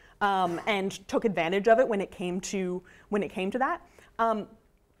connection and took advantage of it when it came to that. I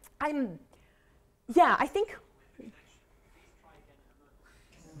think.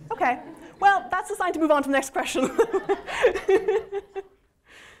 Okay, well, that's the sign to move on to the next question. Okay,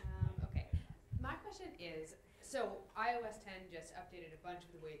 my question is, so iOS 10 just updated a bunch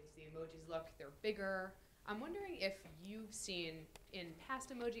of the ways the emojis look. They're bigger. I'm wondering if you've seen in past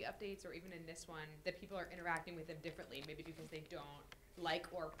emoji updates or even in this one that people are interacting with them differently, maybe because they don't like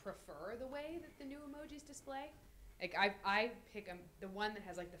or prefer the way that the new emojis display. Like I pick the one that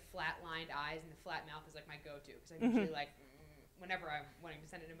has like the flat lined eyes and the flat mouth is like my go-to, because I'm usually like whenever I'm wanting to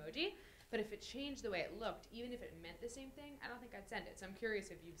send an emoji. But if it changed the way it looked, even if it meant the same thing, I don't think I'd send it. So I'm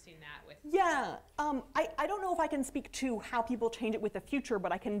curious if you've seen that with. Yeah, I don't know if I can speak to how people change it with the future,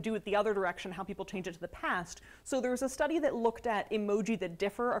 but I can do it the other direction, how people change it to the past. So there's a study that looked at emoji that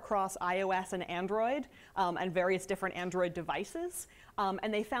differ across iOS and Android and various different Android devices.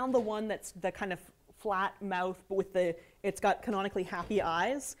 And they found the one that's the kind of flat mouth, but with it's got canonically happy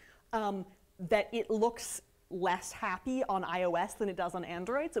eyes, that it looks less happy on iOS than it does on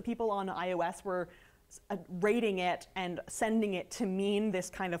Android. So people on iOS were rating it and sending it to mean this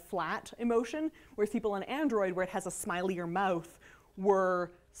kind of flat emotion, whereas people on Android, where it has a smilier mouth,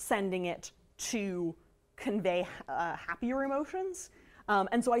 were sending it to convey happier emotions.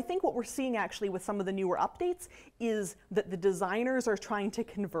 And so I think what we're seeing actually with some of the newer updates is that the designers are trying to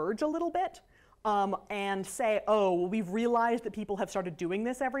converge a little bit. And say, oh, well, we've realized that people have started doing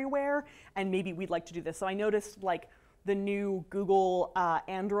this everywhere, and maybe we'd like to do this. So I noticed, like, the new Google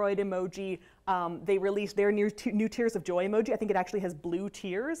Android emoji, they released their new tears of joy emoji. I think it actually has blue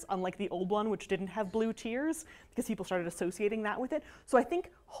tears, unlike the old one, which didn't have blue tears, because people started associating that with it. So I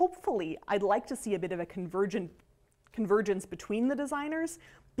think, hopefully, I'd like to see a bit of a convergence between the designers,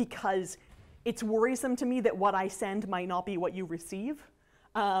 because it's worrisome to me that what I send might not be what you receive.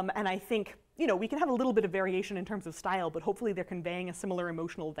 And I think, we can have a little bit of variation in terms of style, but hopefully they're conveying a similar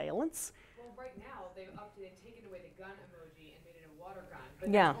emotional valence. Well, right now, they've taken away the gun emoji and made it a water gun. But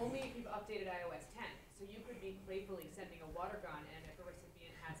Yeah. that's only if you've updated iOS 10. So you could be playfully sending a water gun, and if the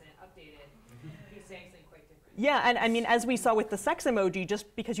recipient hasn't updated, he's saying something quite different. Yeah, and I mean, as we saw with the sex emoji,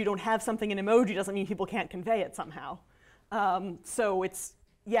 just because you don't have something in emoji doesn't mean people can't convey it somehow. So it's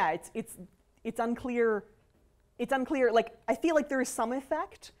unclear. It's unclear. Like, I feel like there is some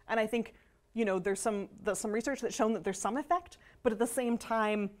effect, and I think, there's some research that's shown that there's some effect, but at the same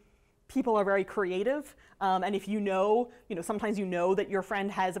time, people are very creative, and if sometimes that your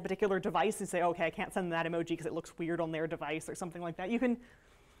friend has a particular device and say, okay, I can't send that emoji because it looks weird on their device or something like that. You can,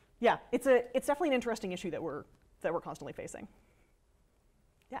 yeah, it's definitely an interesting issue that we're constantly facing.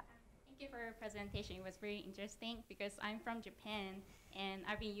 Yeah. Thank you for your presentation. It was very interesting because I'm from Japan and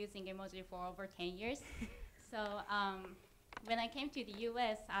I've been using emoji for over 10 years. So when I came to the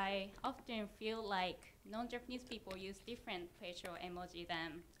US, I often feel like non-Japanese people use different facial emoji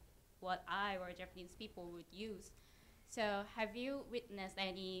than what I or Japanese people would use. So have you witnessed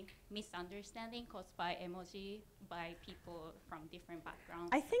any misunderstanding caused by emoji by people from different backgrounds,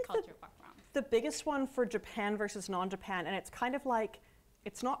 I think culture backgrounds? The biggest one for Japan versus non-Japan, and it's kind of like,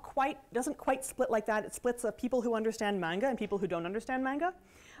 doesn't quite split like that. It splits people who understand manga and people who don't understand manga.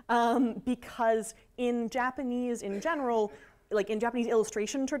 Because in Japanese in general, like in Japanese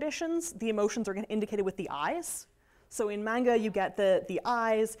illustration traditions, the emotions are indicated with the eyes. So in manga, you get the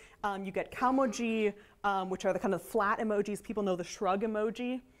eyes, you get kamoji, which are the kind of flat emojis. People know the shrug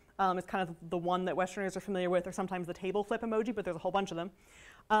emoji. It's kind of the one that Westerners are familiar with, or sometimes the table flip emoji, but there's a whole bunch of them.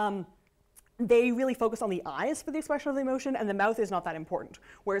 They really focus on the eyes for the expression of the emotion, and the mouth is not that important.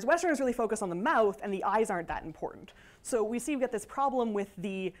 Whereas Westerners really focus on the mouth, and the eyes aren't that important. So we get this problem with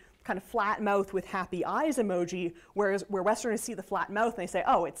the kind of flat mouth with happy eyes emoji, where Westerners see the flat mouth and they say,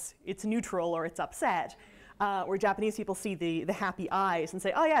 oh, it's neutral or it's upset. Where Japanese people see the happy eyes and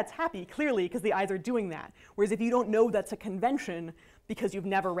say, oh yeah, it's happy, clearly, because the eyes are doing that. Whereas if you don't know that's a convention because you've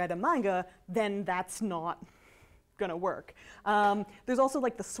never read a manga, then that's not gonna work. There's also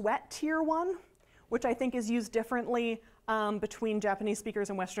like the sweat tear one, which I think is used differently between Japanese speakers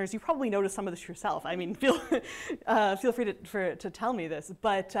and Westerners. You probably noticed some of this yourself. I mean, feel free to tell me this.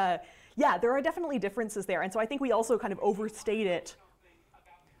 But yeah, there are definitely differences there. And so I think we also kind of overstate it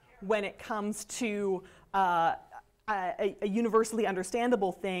when it comes to a universally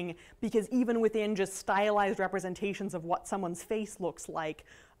understandable thing, because even within just stylized representations of what someone's face looks like,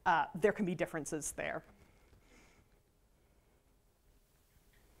 there can be differences there.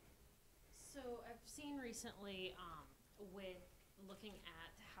 So I've seen recently with looking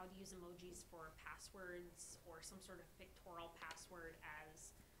at how to use emojis for passwords or some sort of pictorial password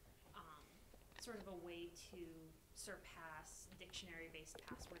as sort of a way to surpass dictionary-based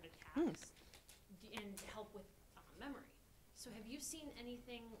password attacks and to help with memory. So have you seen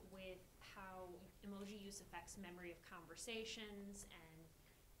anything with how emoji use affects memory of conversations, and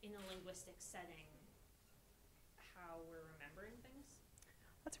in a linguistic setting, how we're remembering things?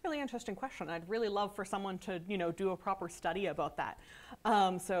 That's a really interesting question. I'd really love for someone to, do a proper study about that.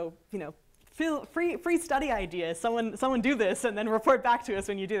 So, feel free study ideas. Someone do this and then report back to us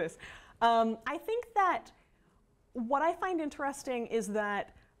when you do this. I think that what I find interesting is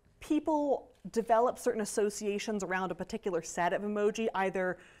that people develop certain associations around a particular set of emoji,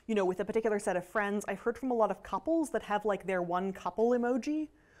 either, with a particular set of friends. I've heard from a lot of couples that have like their one couple emoji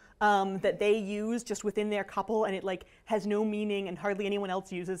that they use just within their couple, and it like has no meaning and hardly anyone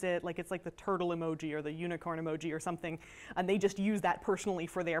else uses it. Like it's like the turtle emoji or the unicorn emoji or something, and they just use that personally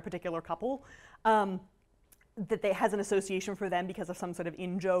for their particular couple. That they has an association for them because of some sort of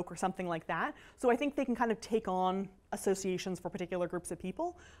in-joke or something like that. So I think they can kind of take on associations for particular groups of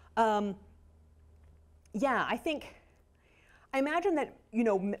people. Yeah, I imagine that,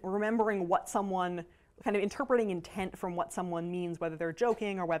 remembering what someone, kind of interpreting intent from what someone means, whether they're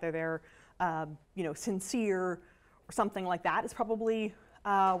joking or whether they're, sincere or something like that, is probably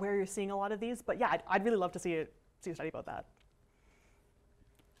where you're seeing a lot of these. But yeah, I'd really love to see a study about that.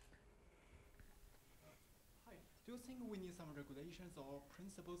 Hi, do you think we need some regulations or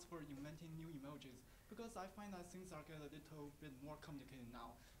principles for inventing new emojis? Because I find that things are getting a little bit more complicated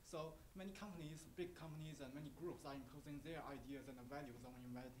now. So many companies, big companies, and many groups are imposing their ideas and values on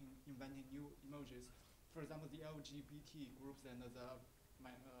inventing new emojis. for example, the LGBT groups and the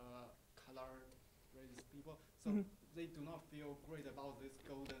color race people. So they do not feel great about this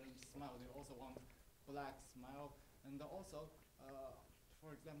golden smile. They also want black smile. And also,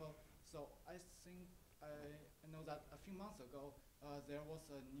 for example, so I think I know that a few months ago, there was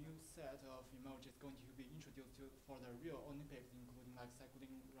a new set of emojis going to be introduced for the real Olympics, including like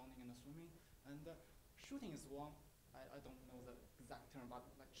cycling, running, and swimming. And shooting is one. I don't know the exact term, but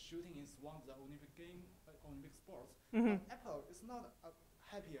like shooting is one of the Olympic sports. But Apple is not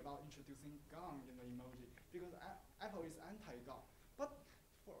happy about introducing gun in the emoji because Apple is anti-gun. But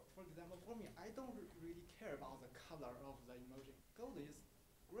for example, for me, I don't really care about the color of the emoji. Gold is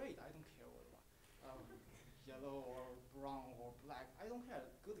great. I don't care whether yellow or brown or black. I don't care.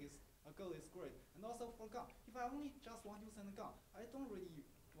 Gold is great. And also for gun, if I only just want to send a gun, I don't really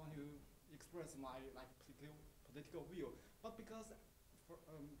want to express my like political view. But because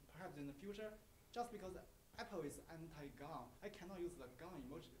perhaps in the future, just because Apple is anti-gun, I cannot use the gun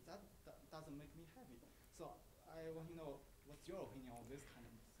emoji. That doesn't make me happy. So I want to know what's your opinion on this kind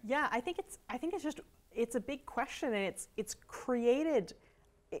of thing. Yeah, I think it's a big question, and it's created.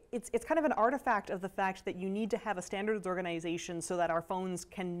 It's kind of an artifact of the fact that you need to have a standards organization so that our phones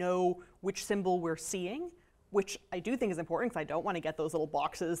can know which symbol we're seeing, which I do think is important because I don't want to get those little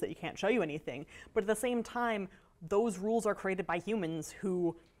boxes that you can't show you anything. But at the same time, those rules are created by humans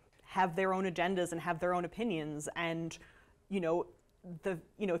who have their own agendas and have their own opinions. And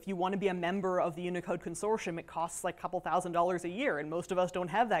if you want to be a member of the Unicode consortium, it costs like a couple $1,000s a year, and most of us don't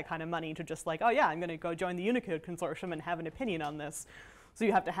have that kind of money to just like, oh yeah, I'm going to go join the Unicode consortium and have an opinion on this. So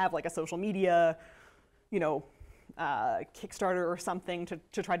you have to have like a social media, Kickstarter or something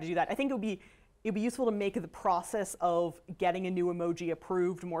to try to do that. I think it'd be useful to make the process of getting a new emoji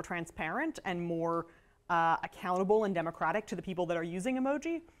approved more transparent and more accountable and democratic to the people that are using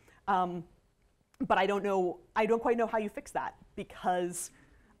emoji. But I don't quite know how you fix that because,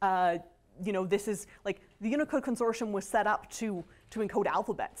 this is like the Unicode consortium was set up to encode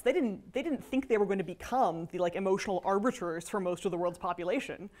alphabets. They didn't think they were going to become the like emotional arbiters for most of the world's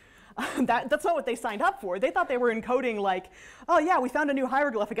population. That's not what they signed up for. They thought they were encoding like, oh yeah, we found a new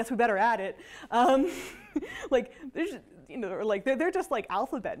hieroglyph. I guess we better add it. Like they're just like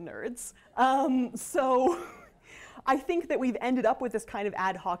alphabet nerds. So I think that we've ended up with this kind of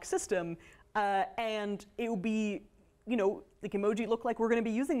ad hoc system, and it would be, like emoji look like we're going to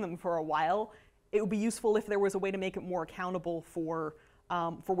be using them for a while. It would be useful if there was a way to make it more accountable for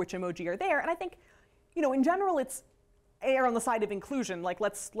which emoji are there. And I think, in general, it's err on the side of inclusion. Like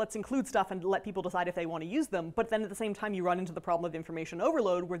let's include stuff and let people decide if they want to use them. But then at the same time, you run into the problem of information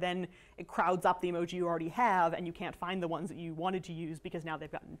overload, where then it crowds up the emoji you already have, and you can't find the ones that you wanted to use because now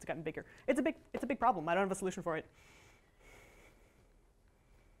it's gotten bigger. It's a big problem. I don't have a solution for it.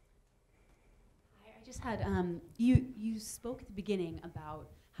 I just had you spoke at the beginning about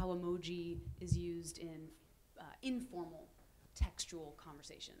how emoji is used in informal textual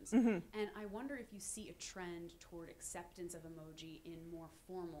conversations. And I wonder if you see a trend toward acceptance of emoji in more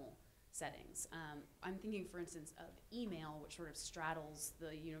formal settings. I'm thinking, for instance, of email, which sort of straddles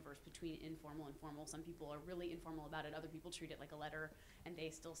the universe between informal and formal. Some people are really informal about it. Other people treat it like a letter, and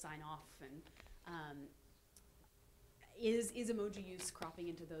they still sign off. And is emoji use cropping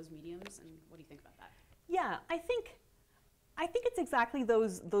into those mediums? And what do you think about that? Yeah, I think it's exactly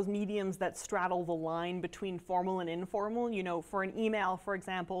those mediums that straddle the line between formal and informal. For an email, for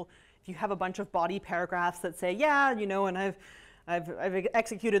example, if you have a bunch of body paragraphs that say, yeah, and I've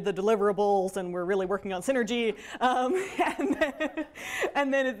executed the deliverables and we're really working on synergy, and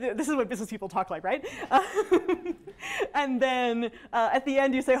then this is what business people talk like, right? And then at the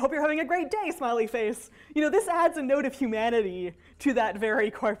end you say, hope you're having a great day, smiley face. This adds a note of humanity to that very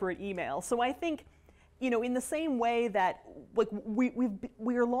corporate email. So I think, in the same way that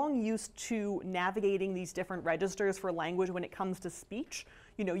we are long used to navigating these different registers for language when it comes to speech.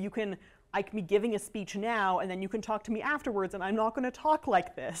 I can be giving a speech now, and then you can talk to me afterwards, and I'm not going to talk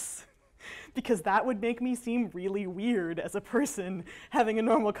like this, because that would make me seem really weird as a person having a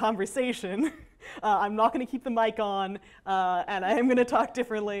normal conversation. I'm not going to keep the mic on, and I am going to talk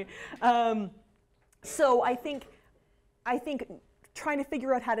differently. So I think trying to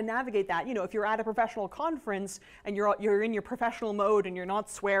figure out how to navigate that. If you're at a professional conference and you're in your professional mode and you're not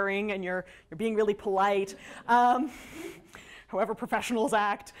swearing and you're being really polite, however professionals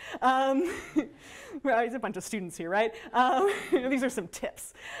act. There's a bunch of students here, right? These are some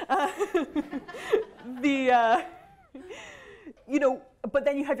tips. But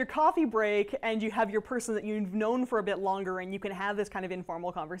then you have your coffee break and you have your person that you've known for a bit longer, and you can have this kind of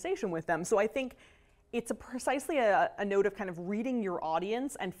informal conversation with them. So I think it's precisely a note of kind of reading your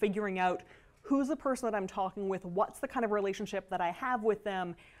audience and figuring out who's the person that I'm talking with, what's the kind of relationship that I have with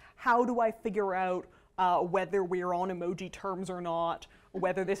them, how do I figure out whether we're on emoji terms or not,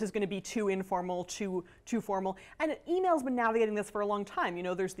 whether this is going to be too informal, too formal. And email's been navigating this for a long time. You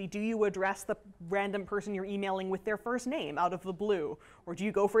know, there's the, do you address the random person you're emailing with their first name out of the blue? Or do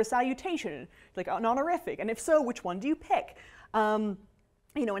you go for a salutation, like an honorific? And if so, which one do you pick?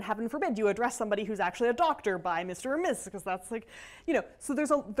 You know, and heaven forbid, do you address somebody who's actually a doctor by Mr. or Miss? Because that's like, you know, so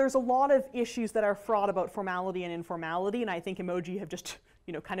there's a lot of issues that are fraught about formality and informality, and I think emoji have just,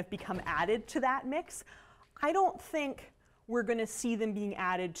 you know, kind of become added to that mix. I don't think we're going to see them being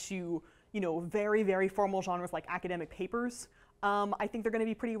added to, you know, very, very formal genres like academic papers. I think they're going to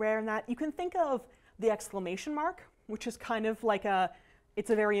be pretty rare in that. You can think of the exclamation mark, which is kind of like it's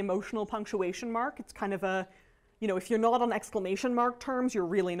a very emotional punctuation mark. It's kind of a, you know, if you're not on exclamation mark terms, you're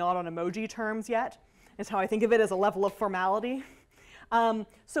really not on emoji terms yet. Is how I think of it, as a level of formality.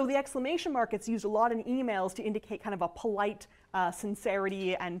 So the exclamation mark gets used a lot in emails to indicate kind of a polite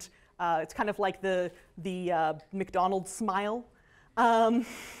sincerity, and it's kind of like the McDonald's smile. But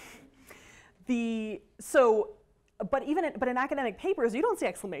in academic papers, you don't see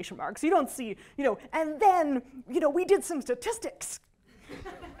exclamation marks. You don't see, you know, and then, you know, we did some statistics.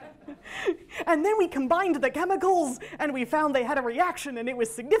 And then we combined the chemicals and we found they had a reaction and it was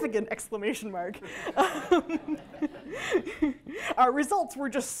significant, exclamation mark. Our results were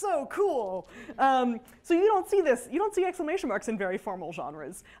just so cool. So you don't see this, you don't see exclamation marks in very formal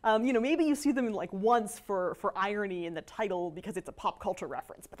genres. You know, maybe you see them like once for irony in the title because it's a pop culture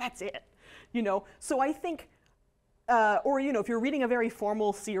reference, but that's it. You know, so I think, or you know, if you're reading a very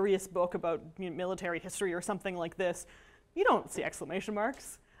formal, serious book about, you know, military history or something like this, you don't see exclamation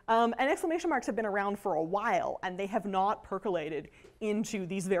marks. And exclamation marks have been around for a while, and they have not percolated into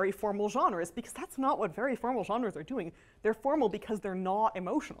these very formal genres, because that's not what very formal genres are doing. They're formal because they're not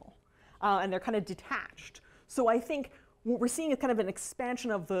emotional, and they're kind of detached. So I think what we're seeing is kind of an expansion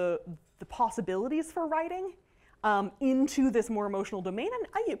of the possibilities for writing into this more emotional domain,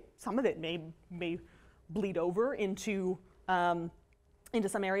 and some of it may bleed over into some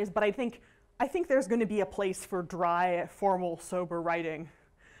areas, but I think there's going to be a place for dry, formal, sober writing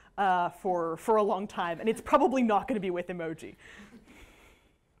for a long time, and it's probably not going to be with emoji.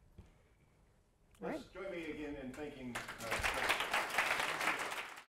 All right.